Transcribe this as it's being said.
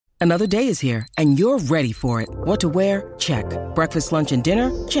Another day is here, and you're ready for it. What to wear? Check. Breakfast, lunch, and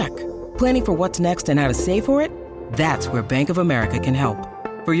dinner? Check. Planning for what's next and how to save for it? That's where Bank of America can help.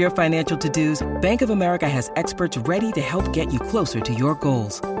 For your financial to-dos, Bank of America has experts ready to help get you closer to your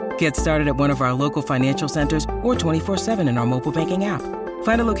goals. Get started at one of our local financial centers or 24/7 in our mobile banking app.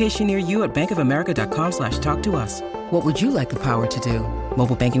 Find a location near you at bankofamerica.com/talktous. What would you like the power to do?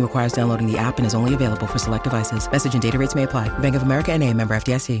 Mobile banking requires downloading the app and is only available for select devices. Message and data rates may apply. Bank of America N.A., member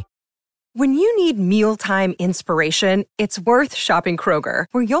FDIC. When you need mealtime inspiration, it's worth shopping Kroger,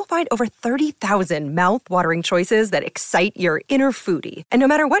 where you'll find over 30,000 mouth-watering choices that excite your inner foodie. And no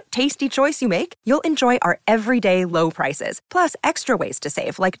matter what tasty choice you make, you'll enjoy our everyday low prices, plus extra ways to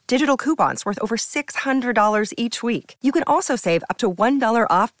save, like digital coupons worth over $600 each week. You can also save up to $1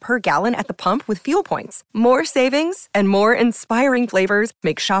 off per gallon at the pump with fuel points. More savings and more inspiring flavors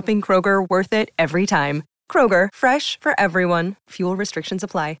make shopping Kroger worth it every time. Kroger, fresh for everyone. Fuel restrictions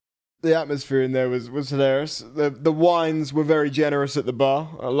apply. The atmosphere in there was hilarious. The wines were very generous at the bar.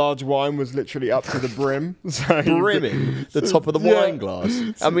 A large wine was literally up to the brim. So brimming the top of the wine glass.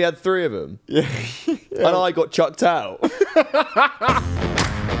 And we had 3 of them. Yeah. And I got chucked out.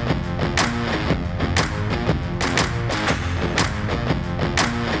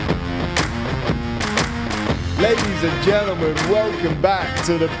 Ladies and gentlemen, welcome back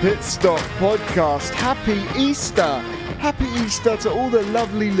to the Pit Stop Podcast. Happy Easter! Happy Easter to all the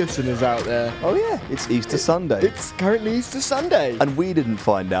lovely listeners out there. Oh yeah, it's Easter Sunday. It's currently Easter Sunday. And we didn't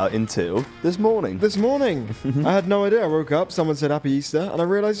find out until this morning. I had no idea. I woke up, someone said Happy Easter, and I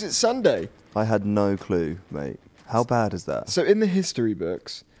realised it's Sunday. I had no clue, mate. How bad is that? So in the history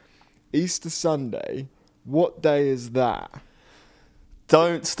books, Easter Sunday, what day is that?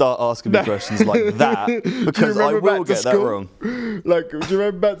 Don't start asking me questions like that, because I will get that wrong. Like, do you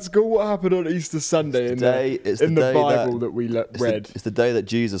remember back to school? What happened on Easter Sunday in the Bible that we read? It's the day that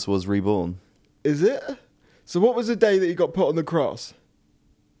Jesus was reborn. Is it? So what was the day that he got put on the cross?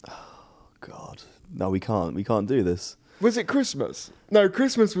 Oh, God. No, we can't do this. Was it Christmas? No,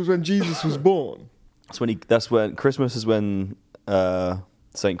 Christmas was when Jesus was born. Christmas is when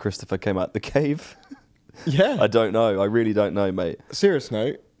St. Christopher came out the cave. Yeah. I don't know. I really don't know, mate. Serious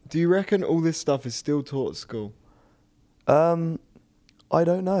note, do you reckon all this stuff is still taught at school? I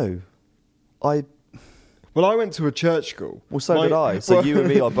don't know. Well, I went to a church school. Well, so did I. So you and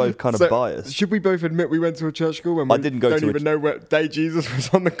me are both kind of biased. Should we both admit we went to a church school when we don't even know what day Jesus was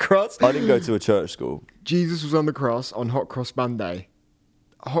on the cross? I didn't go to a church school. Jesus was on the cross on Hot Cross Bun Day.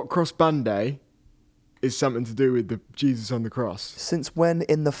 Hot Cross Bun Day is something to do with the Jesus on the cross. Since when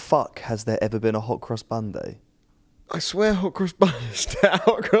in the fuck has there ever been a Hot Cross Bun Day? I swear Hot Cross Bun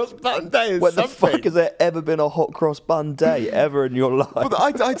Day is when something. The fuck has there ever been a Hot Cross Bun Day ever in your life? But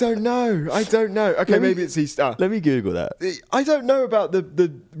I don't know. Okay, maybe it's Easter. Let me Google that. I don't know about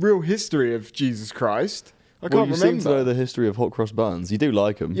the real history of Jesus Christ. I can't remember. You seem to know the history of hot cross buns. You do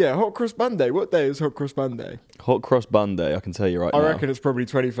like them. Yeah, Hot Cross Bun Day. What day is Hot Cross Bun Day? Hot Cross Bun Day, I can tell you right now. I reckon it's probably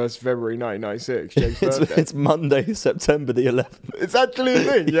 21st February 1996, Jake's birthday. It's Monday, September the 11th. It's actually a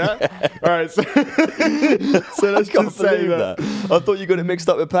thing, yeah? All right, so let's just say that. I thought you got it mixed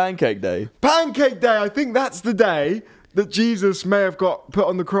up with Pancake Day. Pancake Day, I think that's the day that Jesus may have got put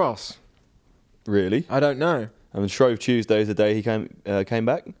on the cross. Really? I don't know. And Shrove Tuesday is the day he came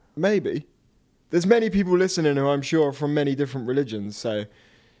back? Maybe. There's many people listening who I'm sure are from many different religions, so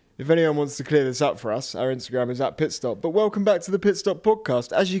if anyone wants to clear this up for us, our Instagram is @pitstop. But welcome back to the Pit Stop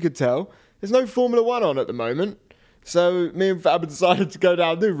Podcast. As you could tell, there's no Formula One on at the moment, so me and Fab have decided to go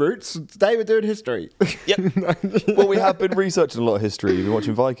down new routes. Today we're doing history. Yep. Well, we have been researching a lot of history. We've been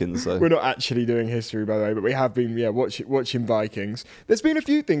watching Vikings, so... We're not actually doing history, by the way, but we have been, watching Vikings. There's been a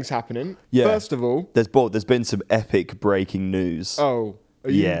few things happening. Yeah. First of all... There's been some epic breaking news. Oh... Are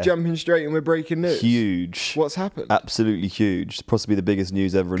you jumping straight in with breaking news? Huge. What's happened? Absolutely huge. Possibly the biggest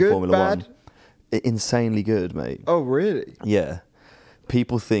news ever in Formula One. Insanely good, mate. Oh, really? Yeah.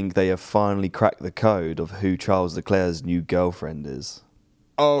 People think they have finally cracked the code of who Charles Leclerc's new girlfriend is.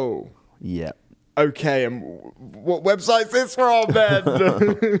 Oh. Yeah. Okay, and what website's this from, then? I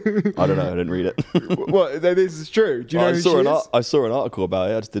don't know. I didn't read it. What? This is true. Do you know who she is? I saw an article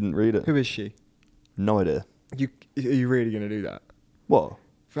about it. I just didn't read it. Who is she? No idea. Are you really going to do that? What?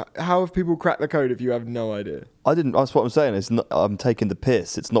 How have people cracked the code if you have no idea? I didn't. That's what I'm saying. I'm taking the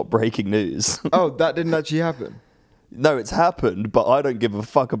piss. It's not breaking news. Oh, that didn't actually happen? No, it's happened, but I don't give a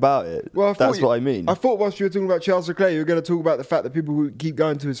fuck about it. Well, that's what I mean. I thought whilst you were talking about Charles Leclerc, you were going to talk about the fact that people who keep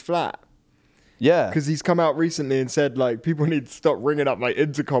going to his flat. Yeah. Because he's come out recently and said, like, people need to stop ringing up my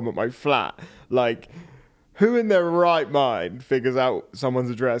intercom at my flat. Like... Who in their right mind figures out someone's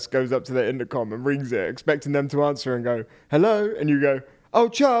address, goes up to their intercom and rings it, expecting them to answer and go, hello? And you go, Oh,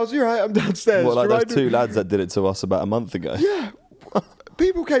 Charles, you're right. I'm downstairs. Well, like Do I those do-" two lads that did it to us about a month ago. Yeah.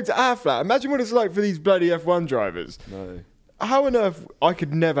 People came to our flat. Imagine what it's like for these bloody F1 drivers. No. How on earth? I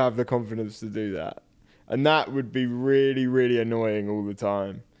could never have the confidence to do that. And that would be really, really annoying all the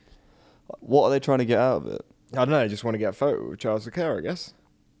time. What are they trying to get out of it? I don't know. They just want to get a photo with Charles Leclerc, I guess.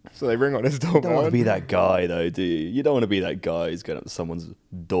 So they ring on his You don't want doorbell. to be that guy, though, do you? You don't want to be that guy who's going up to someone's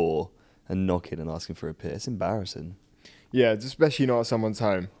door and knocking and asking for a piss. It's embarrassing. Yeah, especially not at someone's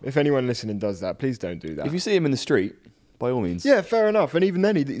home. If anyone listening does that, please don't do that. If you see him in the street, by all means. Yeah, fair enough. And even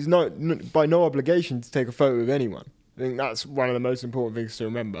then, he's not by no obligation to take a photo with anyone. I think that's one of the most important things to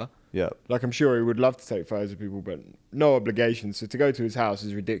remember. Yeah. Like, I'm sure he would love to take photos of people, but no obligation. So to go to his house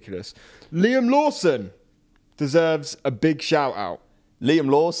is ridiculous. Liam Lawson deserves a big shout out. Liam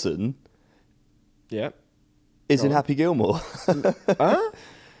Lawson Yeah. is Go in on. Happy Gilmore. Huh?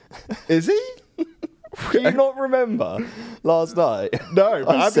 Is he? Do you not remember last night? No,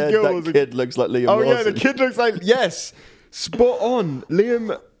 but I Happy said Gilmore's that kid looks like Liam Oh, Lawson. yeah, the kid looks like... Yes. Spot on.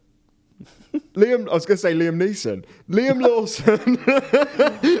 Liam... I was going to say Liam Neeson. Liam Lawson.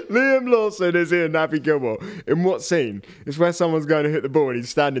 Liam Lawson is in Happy Gilmore. In what scene? It's where someone's going to hit the ball and he's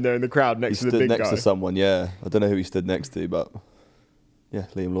standing there in the crowd He next to the stood big next guy. to someone, yeah. I don't know who he stood next to, but... Yeah,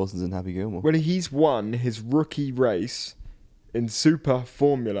 Liam Lawson's in Happy Gilmore. Well, he's won his rookie race in Super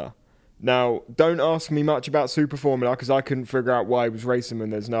Formula. Now, don't ask me much about Super Formula because I couldn't figure out why he was racing when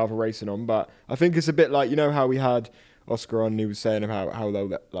there's no other racing on. But I think it's a bit like, you know how we had Oscar on, and he was saying about how they'll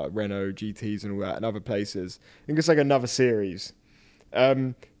let, like Renault GTs and all that and other places. I think it's like another series.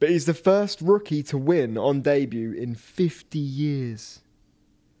 But he's the first rookie to win on debut in 50 years.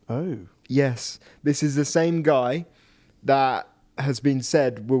 Oh. Yes, this is the same guy that has been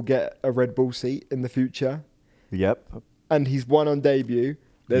said will get a Red Bull seat in the future. Yep. And he's won on debut.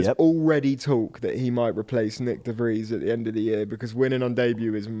 There's Yep. already talk that he might replace Nick De Vries at the end of the year because winning on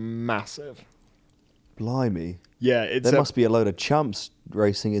debut is massive. Blimey. Yeah, it's There must be a load of chumps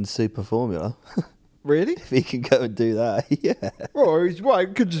racing in Super Formula. really. If he can go and do that, yeah. Well,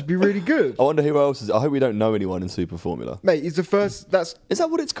 it could just be really good, I wonder who else is... I hope we don't know anyone in Super Formula. mate. He's the first. That's Is that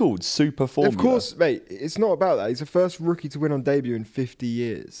what it's called? Super Formula? of course, mate. It's not about that. He's the first rookie to win on debut in 50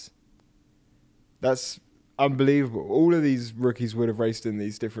 years. That's unbelievable. All of these rookies would have raced in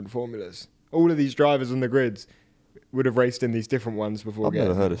these different formulas. All of these drivers on the grids would have raced in these different ones before I've getting.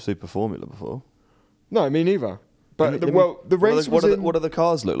 never heard of Super Formula before. No, me neither. But the What race are was the- in, what do the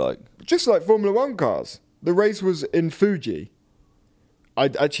cars look like? just like Formula One cars. The race was in Fuji. I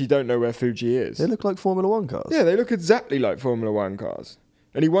actually don't know where Fuji is. They look like Formula One cars. Yeah, they look exactly like Formula One cars.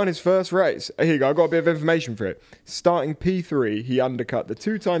 And he won his first race. Here you go, I got a bit of information for it. Starting P3, he undercut the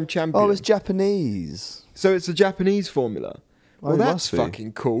two-time champion. Oh, it's Japanese. So it's a Japanese formula. Well, it that's must be.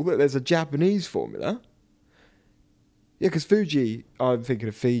 fucking cool that there's a Japanese formula. Yeah, because Fuji, I'm thinking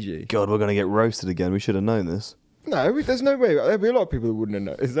of Fiji. God, we're going to get roasted again. We should have known this. No, there's no way. There'd be a lot of people that wouldn't have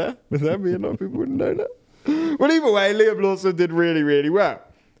known. Is there? Would there be a lot of people who wouldn't know that? Well, either way, Liam Lawson did really, really well,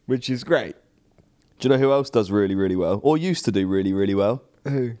 which is great. Do you know who else does really, really well? Or used to do really, really well?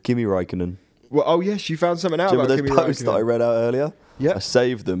 Who? Kimi Räikkönen. Well, oh yes, you found something out Do you about remember Kimi those posts that I Räikkönen. read out earlier? Yeah. I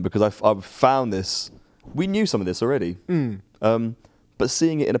saved them because I found this. We knew some of this already. But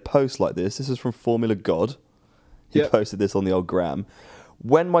seeing it in a post like this is from Formula God. He Yep. posted this on the old gram.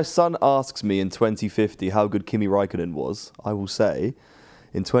 When my son asks me in 2050 how good Kimi Räikkönen was, I will say,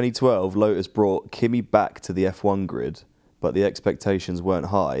 in 2012, Lotus brought Kimi back to the F1 grid, but the expectations weren't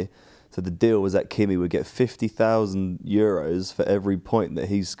high. So the deal was that Kimi would get 50,000 euros for every point that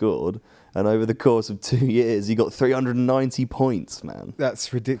he scored. And over the course of 2 years, he got 390 points, man.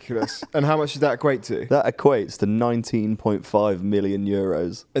 That's ridiculous. And how much did that equate to? That equates to 19.5 million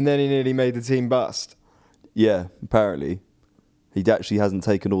euros. And then he nearly made the team bust. Yeah, apparently. He actually hasn't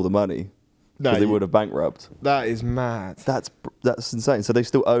taken all the money because they would have bankrupt. That is mad. That's insane. So they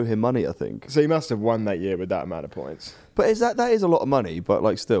still owe him money, I think. So he must have won that year with that amount of points. But that is a lot of money. But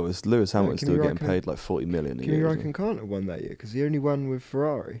like, still, it's Lewis Hamilton Kimi still getting Räikkönen- paid like 40 million a Kimi year. isn't he? Räikkönen can't have won that year because he only won with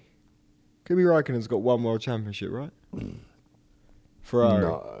Ferrari. Kimi Räikkönen's got one world championship, right? Ferrari.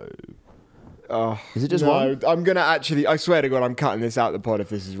 No. Oh, Is it just no, one? I'm going to actually... I swear to God, I'm cutting this out the pod if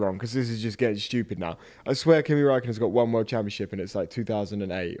this is wrong because this is just getting stupid now. I swear Kimi Räikkönen's got one world championship and it's like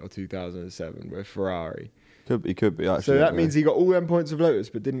 2008 or 2007 with Ferrari. Could be. Actually, So that means he got all them points of Lotus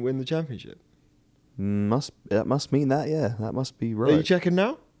but didn't win the championship. that must mean that. Yeah, that must be Are you right. checking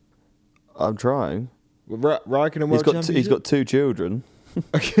now? I'm trying. Well, Räikkönen world championship? He's got 2 children.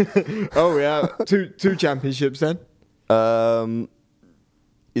 Oh, yeah. two championships then.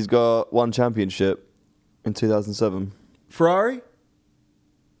 He's got 1 championship in 2007. Ferrari?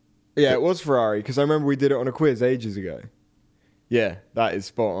 Yeah, it was Ferrari because I remember we did it on a quiz ages ago. Yeah, that is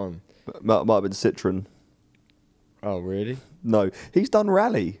spot on. Might have been Citroen. Oh, really? No, he's done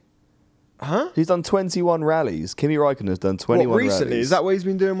rally. Huh? He's done 21 rallies. Kimi Räikkönen's done 21 What, recently? rallies. Is that what he's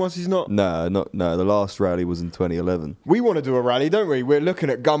been doing whilst he's not? No. The last rally was in 2011. We want to do a rally, don't we? We're looking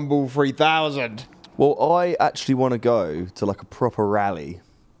at Gumball 3000. Well, I actually want to go to like a proper rally.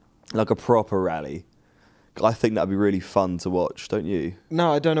 I think that'd be really fun to watch, don't you?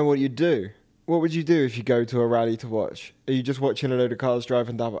 No, I don't know what you'd do. What would you do if you go to a rally to watch? Are you just watching a load of cars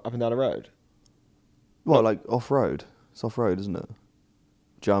driving up and down the road? Well, like off-road. It's off-road, isn't it?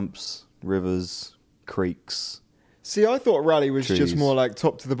 Jumps, rivers, creeks. See, I thought rally was Trees. just more like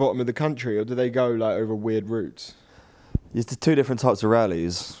top to the bottom of the country, or do they go like over weird routes? It's two different types of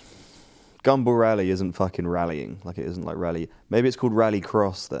rallies. Gumball Rally isn't fucking rallying. Like, it isn't like rally. Maybe it's called Rally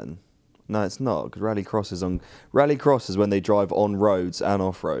Cross then. No, it's not, because Rally Cross is when they drive on roads and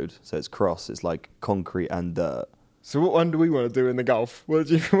off-road. So it's cross. It's like concrete and dirt. So what one do we want to do in the golf? What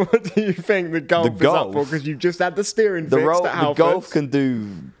do you think the golf is up for? Because you've just had the steering fixed at The Halfords. golf can do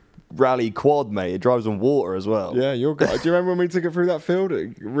rally quad, mate. It drives on water as well. Yeah, do you remember when we took it through that field?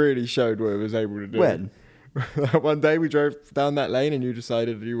 It really showed what it was able to do. When? One day we drove down that lane and you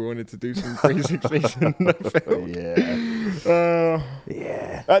decided you wanted to do some 360s in the field. Yeah.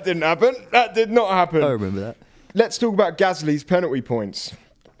 That didn't happen. That did not happen. I remember that. Let's talk about Gasly's penalty points.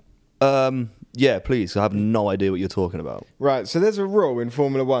 Yeah, please. I have no idea what you're talking about. Right, so there's a rule in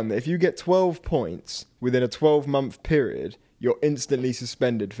Formula One that if you get 12 points within a 12-month period, you're instantly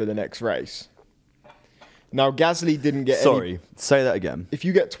suspended for the next race. Now, Gasly didn't get Sorry, say that again. If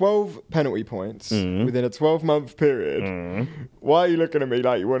you get 12 penalty points within a 12-month period, why are you looking at me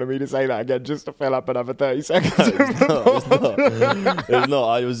like you wanted me to say that again just to fill up another 30 seconds? It's not.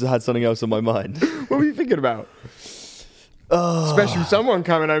 I had something else on my mind. What were you thinking about? Special someone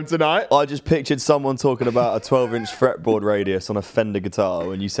coming home tonight. I just pictured someone talking about a 12-inch fretboard radius on a Fender guitar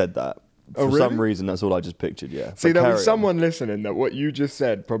when you said that. For some reason, that's all I just pictured, yeah. See, there was someone listening that what you just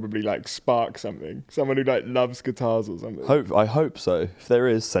said probably like sparked something. Someone who like loves guitars or something. I hope so. If there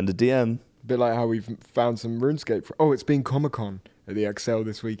is, send a DM. A bit like how we've found some RuneScape. Oh, it's been Comic-Con at the Excel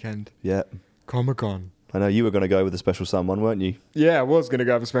this weekend. Yeah. Comic-Con. I know you were going to go with a special someone, weren't you? Yeah, I was going to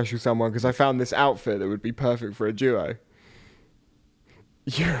go with a special someone because I found this outfit that would be perfect for a duo.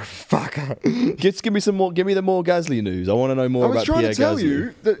 You're a fucker. Just give me some more. Give me the more Gasly news. I want to know more about Pierre Gasly. I was trying to tell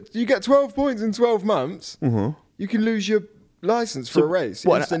you that you get 12 points in 12 months. You can lose your license for a race.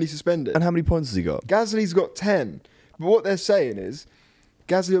 You're instantly suspended. And how many points has he got? Gasly's got 10. But what they're saying is,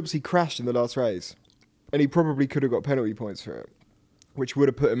 Gasly obviously crashed in the last race, and he probably could have got penalty points for it, which would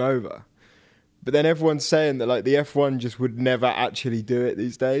have put him over. But then everyone's saying that like the F1 just would never actually do it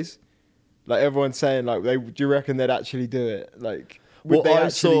these days. Like everyone's saying, like, do you reckon they'd actually do it? Like. Would they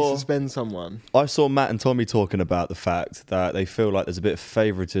actually suspend someone? I saw Matt and Tommy talking about the fact that they feel like there's a bit of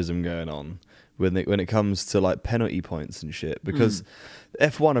favouritism going on when it comes to like penalty points and shit, because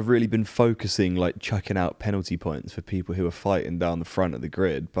F1 have really been focusing like chucking out penalty points for people who are fighting down the front of the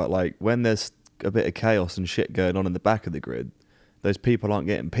grid, but like when there's a bit of chaos and shit going on in the back of the grid, those people aren't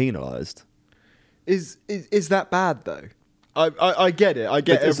getting penalised. Is that bad though? I get it. I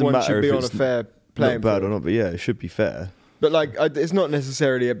get everyone should be on a fair playing field. Not bad or not, but yeah, it should be fair. But like, it's not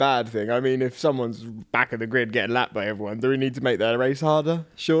necessarily a bad thing. I mean, if someone's back of the grid getting lapped by everyone, do we need to make that race harder?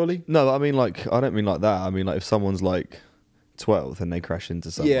 Surely. No, I mean, like, I don't mean like that. I mean, like, if someone's like 12th and they crash into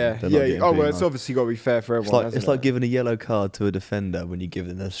someone, yeah. Oh well, it's obviously got to be fair for everyone. It's like giving a yellow card to a defender when you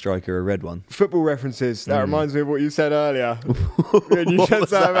give the striker a red one. Football references. That reminds me of what you said earlier. You said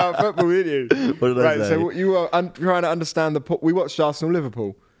something about football, didn't you? What did I say? So you were trying to understand we watched Arsenal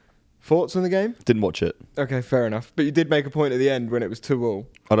Liverpool. Thoughts on the game? Didn't watch it. Okay, fair enough. But you did make a point at the end when it was 2-2.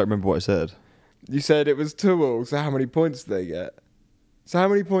 I don't remember what I said. You said it was 2-2, so how many points do they get? So how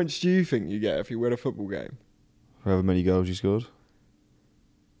many points do you think you get if you win a football game? However many goals you scored.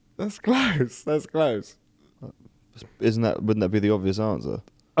 That's close. That's close. Wouldn't that be the obvious answer?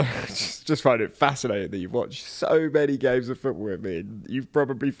 I just find it fascinating that you've watched so many games of football with me. And you've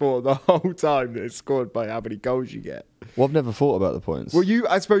probably thought the whole time that it's scored by how many goals you get. Well, I've never thought about the points. Well,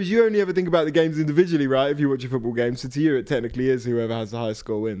 I suppose you only ever think about the games individually, right? If you watch a football game, so to you it technically is whoever has the highest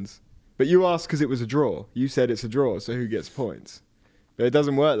score wins. But you asked because it was a draw. You said it's a draw, so who gets points? But it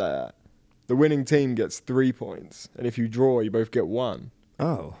doesn't work like that. The winning team gets 3 points, and if you draw, you both get 1.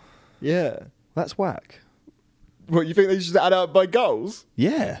 Oh, yeah, that's whack. What, you think they should add up by goals?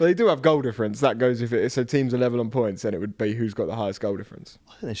 Yeah. Well, they do have goal difference. That goes so teams are level on points, then it would be who's got the highest goal difference.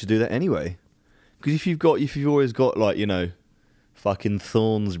 I think they should do that anyway. Because if you've always got like, you know, fucking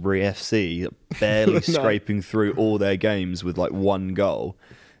Thornsbury FC barely scraping through all their games with like 1 goal,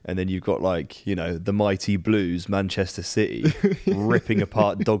 and then you've got like, you know, the mighty Blues, Manchester City, ripping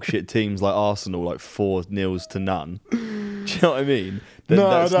apart dogshit teams like Arsenal like 4-0 to none. Do you know what I mean?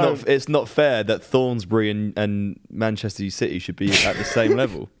 It's not fair that Thornsbury and Manchester City should be at the same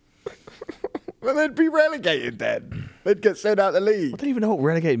level. Well, they'd be relegated then. They'd get sent out the league. I don't even know what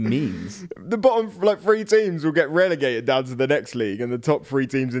relegated means. The bottom like 3 teams will get relegated down to the next league, and the top 3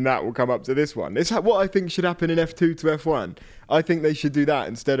 teams in that will come up to this one. It's what I think should happen in F2 to F1. I think they should do that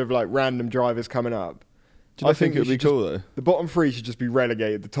instead of like random drivers coming up. Do you think it would be cool though? The bottom 3 should just be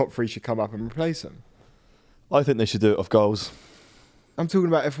relegated. The top 3 should come up and replace them. I think they should do it off goals. I'm talking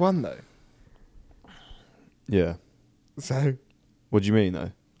about F1 though. Yeah. So. What do you mean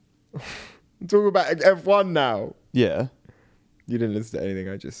though? I'm talking about F1 now. Yeah. You didn't listen to anything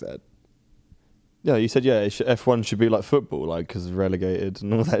I just said. Yeah, you said, F1 should be like football, like, because relegated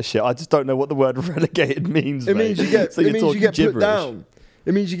and all that shit. I just don't know what the word relegated means, It means you get, so it means you get put gibberish. down.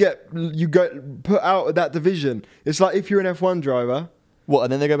 It means you get put out of that division. It's like if you're an F1 driver. What,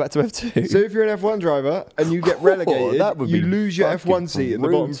 and then they go back to F2? So if you're an F1 driver and you get relegated, you lose your F1 seat in the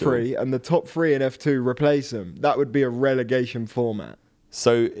bottom 3, and the top 3 in F2 replace them. That would be a relegation format.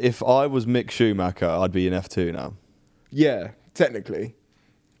 So if I was Mick Schumacher, I'd be in F2 now. Yeah, technically,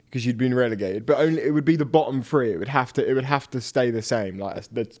 because you'd been relegated, but only it would be the bottom 3. It would have to stay the same, like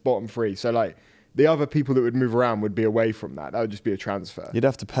the bottom 3. So like the other people that would move around would be away from that. That would just be a transfer. You'd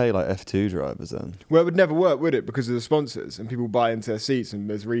have to pay like F2 drivers then. Well, it would never work, would it? Because of the sponsors and people buy into their seats, and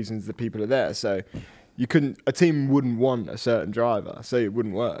there's reasons that people are there. So a team wouldn't want a certain driver, so it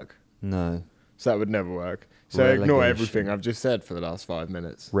wouldn't work. No. So that would never work. So ignore everything I've just said for the last 5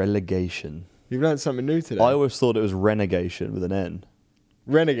 minutes. Relegation. You've learned something new today. I always thought it was renegation with an N.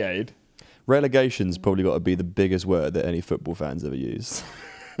 Renegade? Relegation's probably got to be the biggest word that any football fans ever used.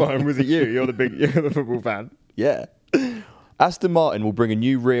 Well, was it you? You're the football fan. Yeah. Aston Martin will bring a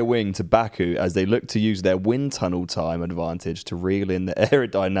new rear wing to Baku as they look to use their wind tunnel time advantage to reel in the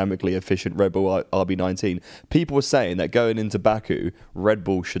aerodynamically efficient Red Bull RB19. People were saying that going into Baku, Red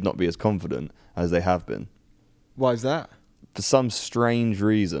Bull should not be as confident as they have been. Why is that? For some strange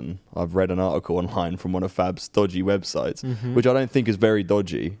reason, I've read an article online from one of Fab's dodgy websites, which I don't think is very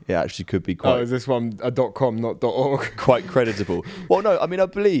dodgy. It actually could be quite... Oh, is this one a .com, not .org? Quite creditable. Well, no, I mean,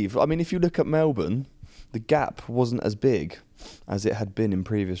 if you look at Melbourne, the gap wasn't as big as it had been in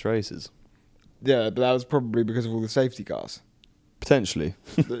previous races. Yeah, but that was probably because of all the safety cars. Potentially.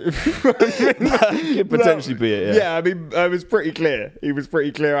 That could potentially be it, yeah. Yeah, I mean, it was pretty clear. He was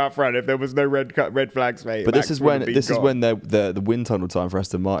pretty clear out front. If there was no red flags, mate. But this is when the wind tunnel time for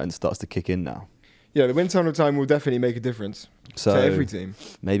Aston Martin starts to kick in now. Yeah, the wind tunnel time will definitely make a difference to every team.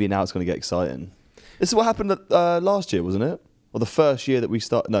 Maybe now it's going to get exciting. This is what happened last year, wasn't it? Or the first year that we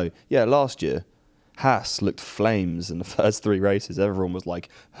started... No, yeah, last year. Haas looked flames in the first 3 races. Everyone was like,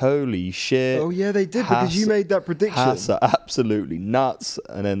 holy shit. Oh, yeah, they did, because you made that prediction. Haas are absolutely nuts.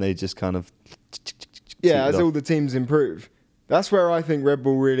 And then they just kind of... Yeah, as all the teams improve. That's where I think Red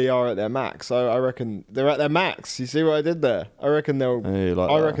Bull really are at their max. I reckon they're at their max. You see what I did there? I reckon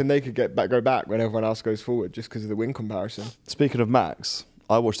reckon they could go back when everyone else goes forward, just because of the win comparison. Speaking of Max,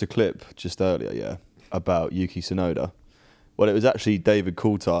 I watched a clip just earlier, about Yuki Tsunoda. Well, it was actually David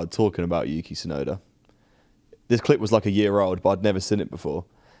Coulthard talking about Yuki Tsunoda. This clip was like a year old, but I'd never seen it before.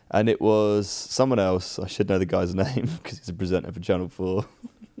 And it was someone else. I should know the guy's name because he's a presenter for Channel 4.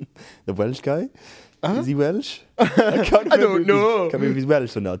 The Welsh guy? Is he Welsh? I don't know. Can't remember if he's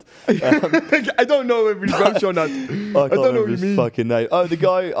Welsh or not. I don't know if he's Welsh or not. I can't remember his fucking name. Oh, the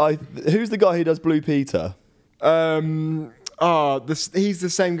guy. Who's the guy who does Blue Peter? He's the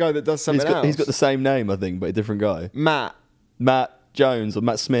same guy that does something else. He's got the same name, I think, but a different guy. Matt Jones or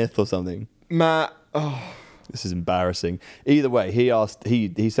Matt Smith or something. This is embarrassing. Either way,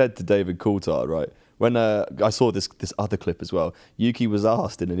 he said to David Coulthard, right, when I saw this other clip as well, Yuki was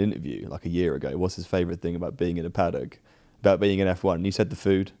asked in an interview like a year ago, what's his favourite thing about being in a paddock, about being in F1, and he said the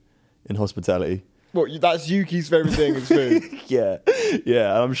food in hospitality. What, that's Yuki's favourite thing is food? Yeah,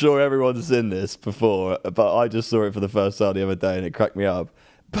 and I'm sure everyone's seen this before, but I just saw it for the first time the other day and it cracked me up.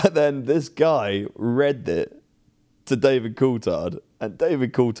 But then this guy read it to David Coulthard, and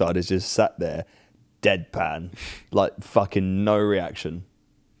David Coulthard is just sat there, deadpan, like fucking no reaction,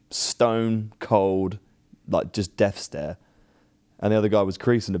 stone cold, like just death stare. And the other guy was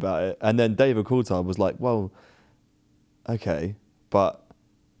creasing about it. And then David Coulthard was like, well, okay, but,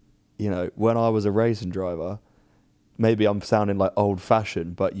 you know, when I was a racing driver, maybe I'm sounding like old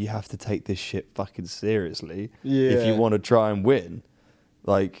fashioned, but you have to take this shit fucking seriously if you want to try and win.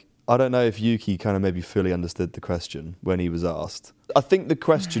 Like, I don't know if Yuki kind of maybe fully understood the question when he was asked. I think the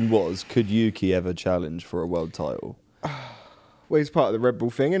question was, could Yuki ever challenge for a world title? Well, he's part of the Red Bull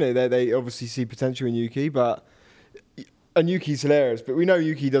thing, isn't it? They obviously see potential in Yuki, and Yuki's hilarious, but we know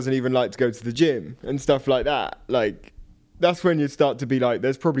Yuki doesn't even like to go to the gym and stuff like that. Like, that's when you start to be like,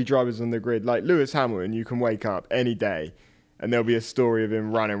 there's probably drivers on the grid. Like Lewis Hamilton, you can wake up any day and there'll be a story of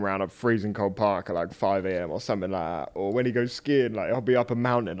him running around a freezing cold park at like 5 a.m. or something like that. Or when he goes skiing, like he'll be up a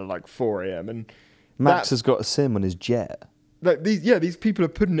mountain at like 4 a.m. And Max has got a sim on his jet. Like these people are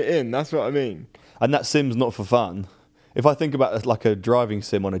putting it in. That's what I mean. And that sim's not for fun. If I think about like a driving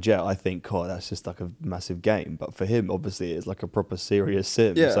sim on a jet, I think, God, that's just like a massive game. But for him, obviously, it's like a proper serious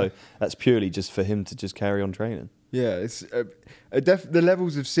sim. Yeah. So that's purely just for him to just carry on training. Yeah, it's the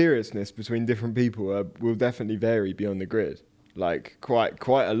levels of seriousness between different people will definitely vary beyond the grid. Like quite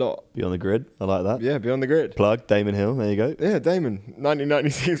a lot. Beyond the grid, I like that. Yeah, beyond the grid. Plug, Damon Hill, there you go. Yeah, Damon,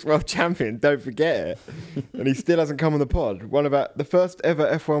 1996 world champion, don't forget it. And he still hasn't come on the pod. One of the first ever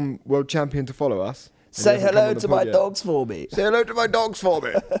F1 world champion to follow us. Say hello to my dogs for me. Say hello to my dogs for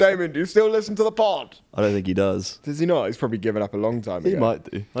me. Damon, do you still listen to the pod? I don't think he does. Does he not? He's probably given up a long time ago. He might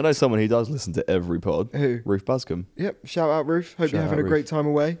do. I know someone who does listen to every pod. Who? Ruth Buscombe. Yep, shout out Ruth. Hope you're Shout having out, a great Ruth. time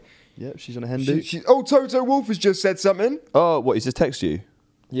away. Yep, she's on a hen do. Oh, Toto Wolff has just said something. Oh, what, he's just texted you?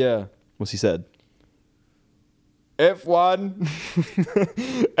 Yeah. What's he said? F1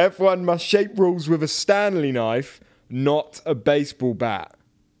 F1 must shape rules with a Stanley knife, not a baseball bat.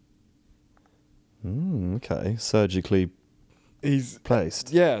 Okay, surgically He's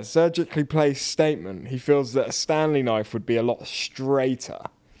placed. Yeah, surgically placed statement. He feels that a Stanley knife would be a lot straighter,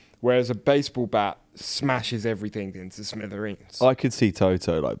 whereas a baseball bat smashes everything into smithereens. I could see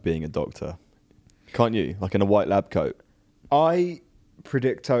Toto like being a doctor. Can't you? Like in a white lab coat. I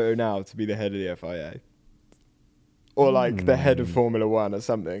predict Toto now to be the head of the FIA. Or like the head of Formula One or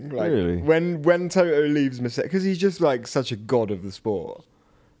something. Like Really? when Toto leaves Mercedes, because he's just like such a god of the sport.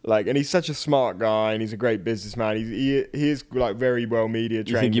 Like, and he's such a smart guy, and he's a great businessman. He is like very well media trained.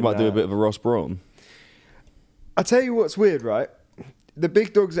 You think you might do a bit of a Ross Brawn? I tell you what's weird, right? The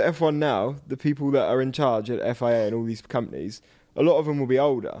big dogs at F1 now, the people that are in charge at FIA and all these companies, a lot of them will be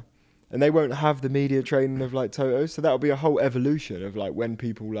older, and they won't have the media training of like Toto. So that'll be a whole evolution of like when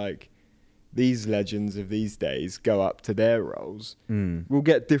people like these legends of these days go up to their roles, we'll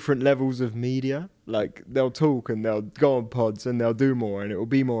get different levels of media. Like they'll talk and they'll go on pods and they'll do more, and it will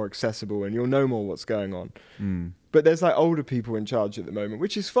be more accessible and you'll know more what's going on. But there's like older people in charge at the moment,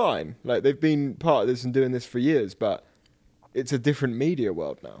 which is fine. Like they've been part of this and doing this for years, but it's a different media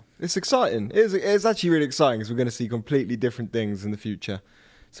world now. It's exciting. It's actually really exciting because we're going to see completely different things in the future.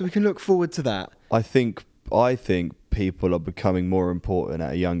 So we can look forward to that. I think people are becoming more important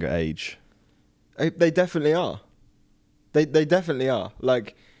at a younger age. They definitely are. They definitely are.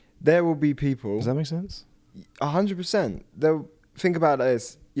 Like, there will be people... Does that make sense? 100%. They'll think about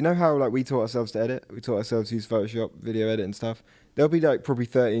this. You know how like we taught ourselves to edit? We taught ourselves to use Photoshop, video edit and stuff. There'll be like probably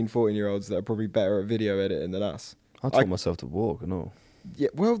 13, 14-year-olds that are probably better at video editing than us. I taught myself to walk and all. Yeah,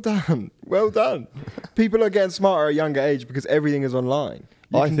 well done. Well done. People are getting smarter at a younger age because everything is online.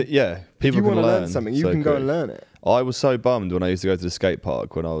 People if you can want to learn learn something, you so can go quick. and learn it. I was so bummed when I used to go to the skate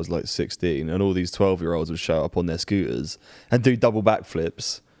park when I was like 16, and all these 12-year-olds would show up on their scooters and do double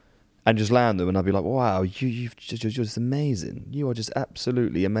backflips and just land them, and I'd be like, wow, you're just amazing. You are just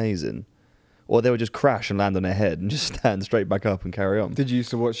absolutely amazing. Or they would just crash and land on their head and just stand straight back up and carry on. Did you used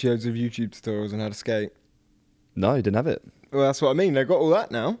to watch loads of YouTube tutorials on how to skate? No, you didn't have it. Well, that's what I mean. They've got all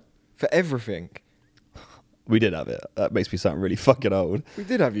that now for everything. We did have it. That makes me sound really fucking old. We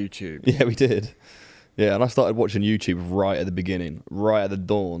did have YouTube. Yeah, we did. Yeah, and I started watching YouTube right at the beginning, right at the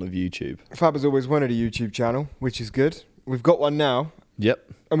dawn of YouTube. Fab has always wanted a YouTube channel, which is good. We've got one now.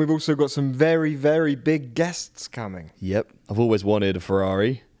 Yep. And we've also got some very, very big guests coming. Yep. I've always wanted a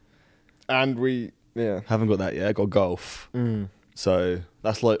Ferrari. And Haven't got that yet. I got golf. So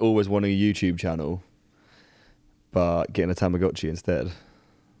that's like always wanting a YouTube channel, but getting a Tamagotchi instead.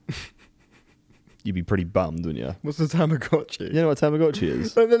 You'd be pretty bummed, wouldn't you? What's the Tamagotchi? You know what Tamagotchi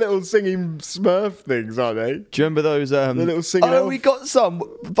is? Like the little singing Smurf things, aren't they? Do you remember those? The little singing Oh, elf. we got some.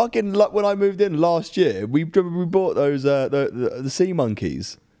 Fucking like when I moved in last year, we bought those the sea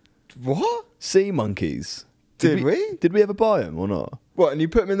monkeys. What? Sea monkeys. Did we? Did we ever buy them or not? What, and you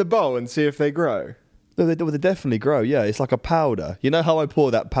put them in the bowl and see if they grow? No, they definitely grow. Yeah, it's like a powder. You know how I pour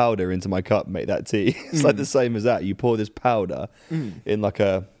that powder into my cup, make that tea? It's like the same as that. You pour this powder in like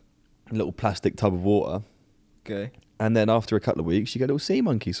a little plastic tub of water. Okay. And then after a couple of weeks, you get little sea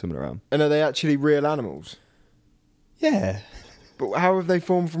monkeys swimming around. And are they actually real animals? Yeah. But how have they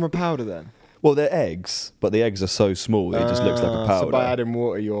formed from a powder then? Well, they're eggs, but the eggs are so small, it just looks like a powder. So by adding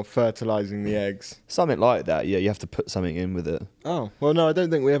water, you're fertilising the eggs. Something like that, yeah. You have to put something in with it. Oh, well, no, I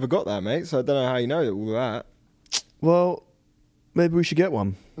don't think we ever got that, mate. So I don't know how you know all of that. Well, Maybe we should get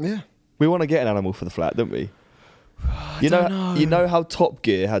one. Yeah. We want to get an animal for the flat, don't we? I don't know. You know how Top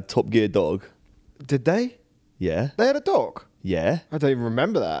Gear had Top Gear dog? Did they? Yeah. They had a dog? Yeah. I don't even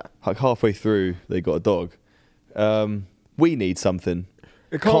remember that. Like halfway through, they got a dog. We need something.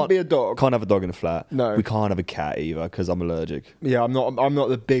 It can't be a dog. Can't have a dog in a flat. No. We can't have a cat either because I'm allergic. Yeah, I'm not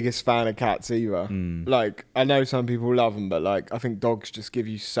the biggest fan of cats either. Like, I know some people love them, but like, I think dogs just give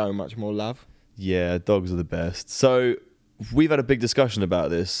you so much more love. Yeah, dogs are the best. So we've had a big discussion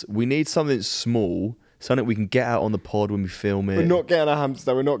about this. We need something small, something we can get out on the pod when we film it. We're not getting a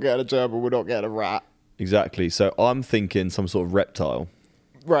hamster, we're not getting a gerbil, we're not getting a rat. Exactly. So I'm thinking some sort of reptile.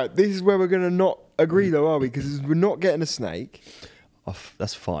 Right, this is where we're going to not agree though, are we? Because we're not getting a snake.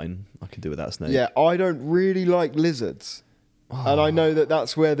 That's fine. I can do without a snake. Yeah, I don't really like lizards. And I know that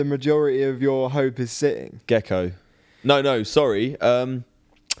that's where the majority of your hope is sitting. Gecko. No, sorry.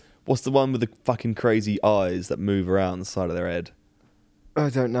 What's the one with the fucking crazy eyes that move around the side of their head? I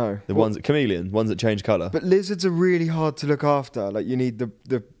don't know. The ones that chameleon, ones that change colour. But lizards are really hard to look after. Like, you need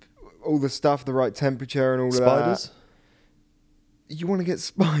the all the stuff, the right temperature and all Spiders? of that. You want to get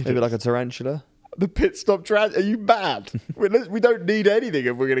spiders? Maybe like a tarantula? The pit stop trans. Are you mad? We don't need anything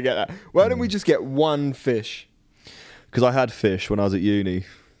if we're going to get that. Why don't we just get one fish? Because I had fish when I was at uni.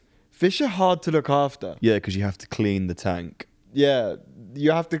 Fish are hard to look after. Yeah, because you have to clean the tank. Yeah,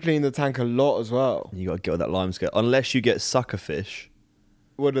 you have to clean the tank a lot as well. You got to get with that lime scale. Unless you get sucker fish.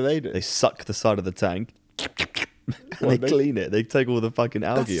 What do? They suck the side of the tank. And they clean it. They take all the fucking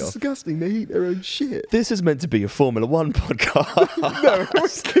algae That's off. disgusting. They eat their own shit. This is meant to be a Formula One podcast. No,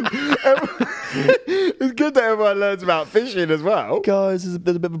 it's good that everyone learns about fishing as well. Guys, there's a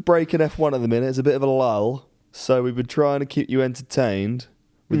bit of a break in F1 at the minute. It's a bit of a lull. So we've been trying to keep you entertained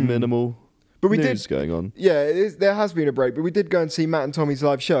with minimal news going on. Yeah, there has been a break, but we did go and see Matt and Tommy's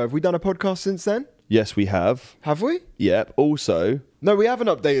live show. Have we done a podcast since then? Yes, we have. Have we? Yep. Also... No, we haven't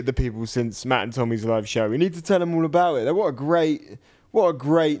updated the people since Matt and Tommy's live show. We need to tell them all about it. What a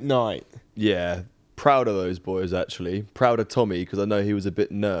great night. Yeah, proud of those boys, actually. Proud of Tommy, because I know he was a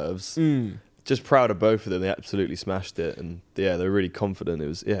bit nerves. Just proud of both of them. They absolutely smashed it. And yeah, they were really confident. It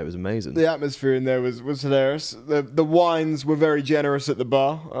was amazing. The atmosphere in there was hilarious. The wines were very generous at the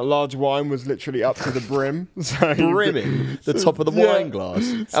bar. A large wine was literally up to the brim. So brimming the top of the wine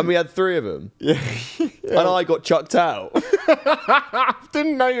glass. And we had 3 of them. Yeah. And I got chucked out.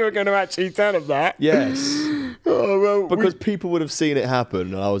 Didn't know you were going to actually tell them that. Yes. Oh, well, because people would have seen it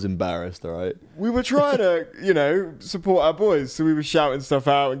happen and I was embarrassed, all right? We were trying to, support our boys. So we were shouting stuff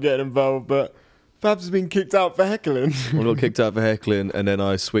out and getting involved, but Fabs has been kicked out for heckling. I got kicked out for heckling and then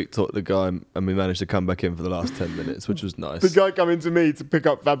I sweet-talked the guy and we managed to come back in for the last 10 minutes, which was nice. The guy coming to me to pick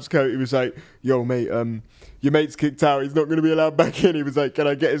up Fab's coat, he was like, yo, mate, your mate's kicked out. He's not going to be allowed back in. He was like, can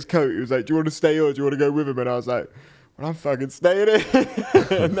I get his coat? He was like, do you want to stay or do you want to go with him? And I was like, well, I'm fucking staying in.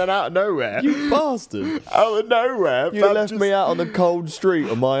 And then out of nowhere. You bastard. Out of nowhere. You left me out on the cold street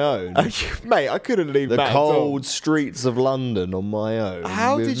on my own. Mate, I couldn't leave the Matt cold streets of London on my own.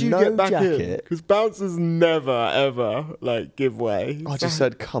 How did you get back in? Because bouncers never, ever, give way. I just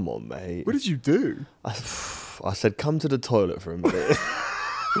said, come on, mate. What did you do? I said, come to the toilet for a minute.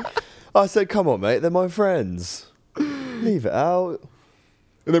 I said, come on, mate, they're my friends. Leave it out.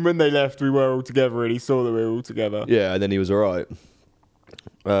 And then when they left, we were all together and he saw that we were all together. Yeah, and then he was all right.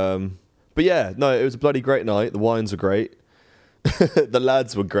 But yeah, no, it was a bloody great night. The wines were great. The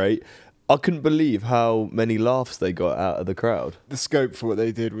lads were great. I couldn't believe how many laughs they got out of the crowd. The scope for what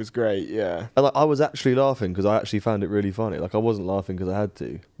they did was great, yeah. And I was actually laughing because I actually found it really funny. I wasn't laughing because I had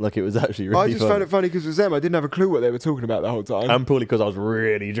to. It was actually really funny. I just found it funny because it was them. I didn't have a clue what they were talking about the whole time. And probably because I was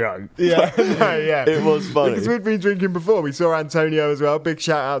really drunk. Yeah, no, yeah. It was funny. Because we'd been drinking before. We saw Antonio as well. Big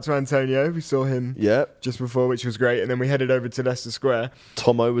shout out to Antonio. We saw him just before, which was great. And then we headed over to Leicester Square.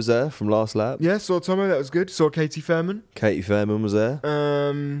 Tomo was there from last lap. Yeah, saw Tomo. That was good. Saw Katie Fairman. Katie Fairman was there.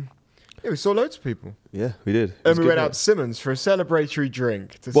 Yeah, we saw loads of people. Yeah, we did. And we went out to Simmons for a celebratory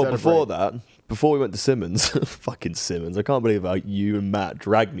drink. Before we went to Simmons, fucking Simmons, I can't believe how you and Matt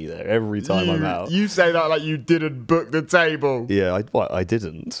drag me there every time I'm out. You say that like you didn't book the table. Yeah, I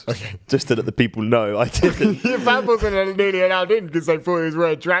didn't. Okay. Just to let the people know I didn't. Your fan wasn't nearly allowed in because they thought he was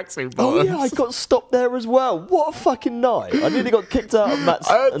wearing tracksuit bottoms. Oh yeah, I got stopped there as well. What a fucking night. I nearly got kicked out of Matt's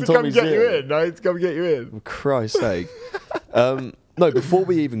I had and to come Tommy's get gym. you in. I had to come get you in. For Christ's sake. No, before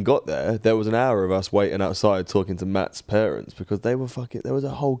we even got there was an hour of us waiting outside talking to Matt's parents because there was a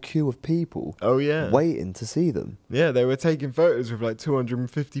whole queue of people. Oh, yeah. Waiting to see them. Yeah, they were taking photos with like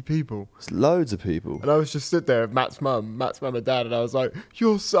 250 people. It's loads of people. And I was just stood there with Matt's mum and dad, and I was like,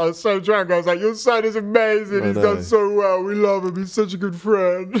 your son, I was so drunk. I was like, your son is amazing. He's done so well. We love him. He's such a good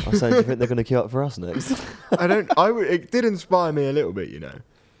friend. I was saying, do you think they're going to queue up for us next? It did inspire me a little bit, you know.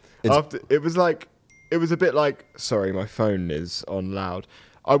 It was a bit like, sorry, my phone is on loud.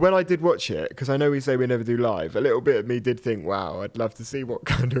 When I did watch it, because I know we say we never do live, a little bit of me did think, wow, I'd love to see what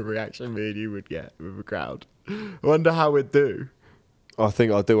kind of reaction me and you would get with a crowd. I wonder how we'd do. I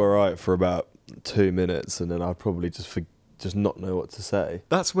think I'll do all right for about 2 minutes, and then I'll probably just not know what to say.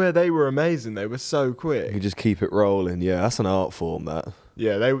 That's where they were amazing. They were so quick. You just keep it rolling. Yeah, that's an art form, that.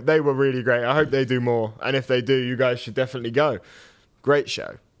 Yeah, they were really great. I hope they do more. And if they do, you guys should definitely go. Great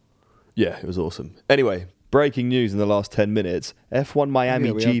show. Yeah, it was awesome. Anyway, breaking news in the last 10 minutes. F1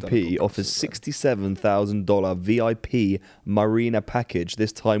 Miami GP offers $67,000 VIP marina package,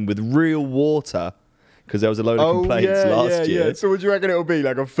 this time with real water, because there was a load of complaints last year. Yeah. So what do you reckon it'll be,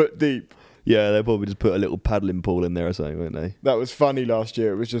 like a foot deep? Yeah, they'll probably just put a little paddling pool in there or something, won't they? That was funny last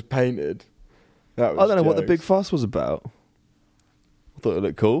year. It was just painted. I don't know what the big fuss was about. I thought it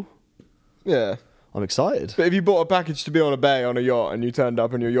looked cool. Yeah. I'm excited. But if you bought a package to be on a bay on a yacht and you turned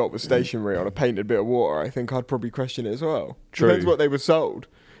up and your yacht was stationary on a painted bit of water, I think I'd probably question it as well. True. Depends what they were sold.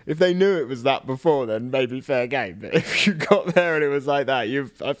 If they knew it was that before, then maybe fair game. But if you got there and it was like that,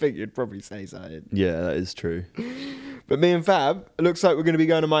 I think you'd probably say something. Yeah, that is true. But me and Fab, it looks like we're going to be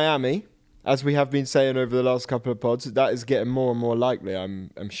going to Miami, as we have been saying over the last couple of pods. That is getting more and more likely,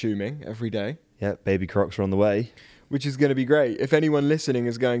 I'm assuming, every day. Yeah, baby Crocs are on the way. Which is going to be great. If anyone listening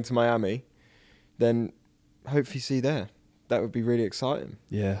is going to Miami, then hopefully see you there. That would be really exciting.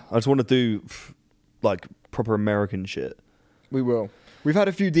 Yeah, I just want to do like proper American shit. We will. We've had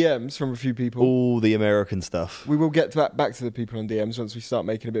a few DMs from a few people. All the American stuff. We will get back to the people on DMs once we start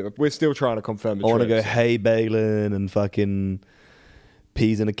making a bit of... We're still trying to confirm the I want to go hay baling and fucking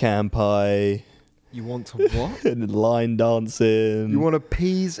peas in a can pie. You want to what? And line dancing. You want a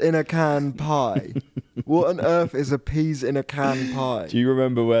peas in a can pie? What on earth is a peas in a can pie? Do you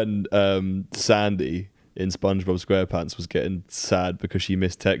remember when Sandy in SpongeBob SquarePants was getting sad because she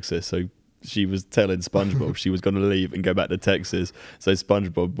missed Texas? So she was telling SpongeBob she was going to leave and go back to Texas. So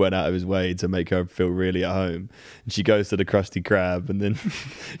SpongeBob went out of his way to make her feel really at home. And she goes to the Krusty Krab, and then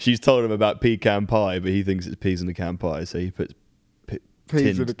she's told him about pecan pie, but he thinks it's peas in a can pie. So he puts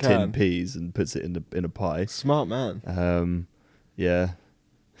tin peas and puts it in a pie. Smart man. Yeah.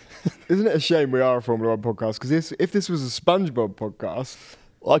 Isn't it a shame we are a Formula 1 podcast? Because if this was a SpongeBob podcast...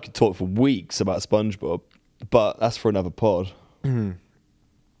 I could talk for weeks about SpongeBob, but that's for another pod.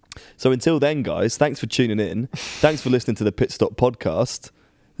 So until then, guys, thanks for tuning in. Thanks for listening to the Pit Stop podcast.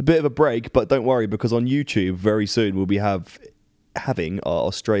 A bit of a break, but don't worry, because on YouTube very soon we'll be having our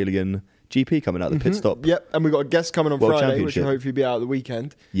Australian GP coming out, the Pit Stop. Yep, and we've got a guest coming on World Friday, which will hopefully be out the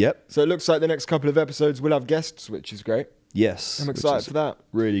weekend. Yep. So it looks like the next couple of episodes we'll have guests, which is great. Yes. I'm excited for that.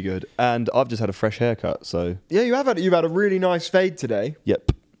 Really good. And I've just had a fresh haircut, so... Yeah, you've had a really nice fade today.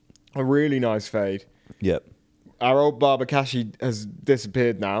 Yep. A really nice fade. Yep. Our old barber Kashi has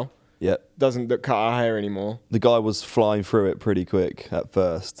disappeared now. Yep. Doesn't cut our hair anymore. The guy was flying through it pretty quick at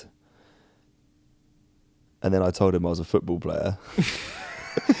first. And then I told him I was a football player.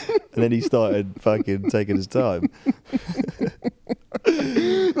 And then he started fucking taking his time.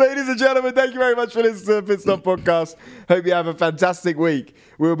 Ladies and gentlemen, thank you very much for listening to the Pit Stop podcast. Hope you have a fantastic week.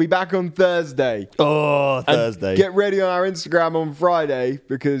 We'll be back on Thursday. Oh, Thursday. And get ready on our Instagram on Friday,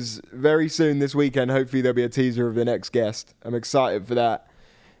 because very soon this weekend, hopefully there'll be a teaser of the next guest. I'm excited for that.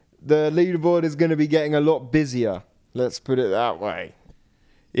 The leaderboard is going to be getting a lot busier. Let's put it that way.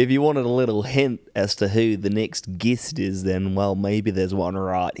 If you wanted a little hint as to who the next guest is, then, well, maybe there's one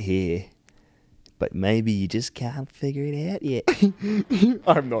right here. But maybe you just can't figure it out yet.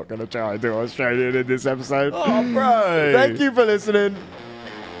 I'm not going to try and do Australian in this episode. Oh, bro. Thank you for listening.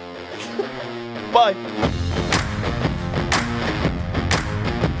 Bye.